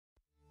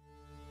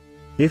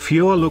If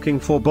you're looking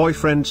for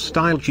boyfriend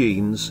style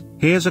jeans,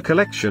 here's a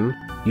collection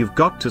you've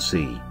got to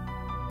see.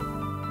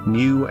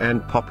 New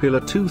and popular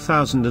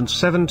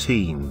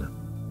 2017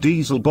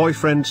 Diesel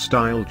boyfriend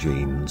style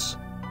jeans.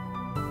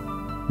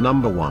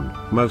 Number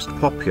 1, most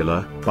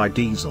popular, by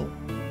Diesel.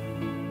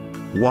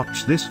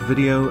 Watch this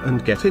video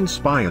and get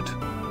inspired.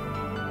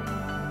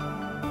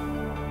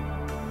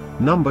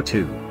 Number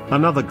 2,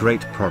 another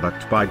great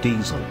product by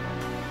Diesel.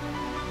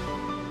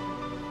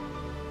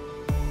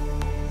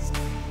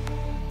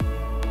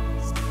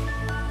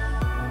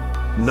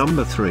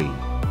 Number 3.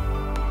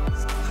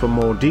 For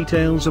more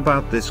details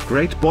about this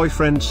great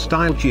boyfriend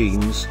style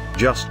jeans,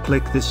 just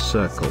click this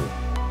circle.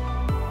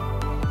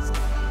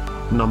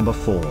 Number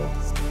 4.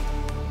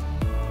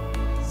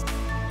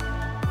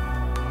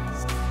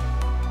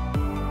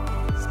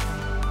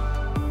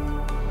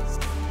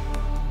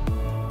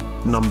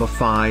 Number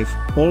 5,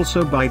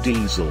 also by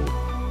Diesel.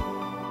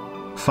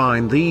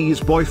 Find these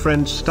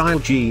boyfriend style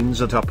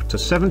jeans at up to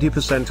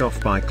 70%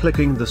 off by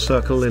clicking the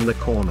circle in the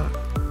corner.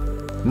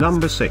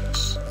 Number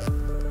 6.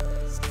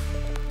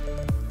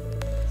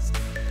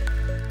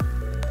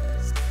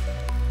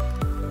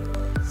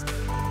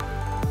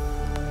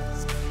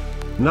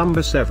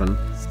 Number 7.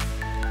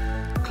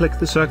 Click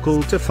the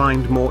circle to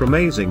find more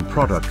amazing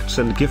products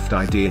and gift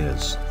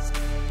ideas.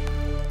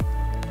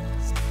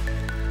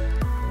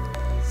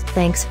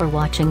 Thanks for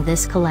watching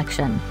this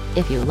collection.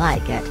 If you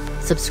like it,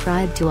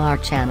 subscribe to our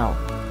channel.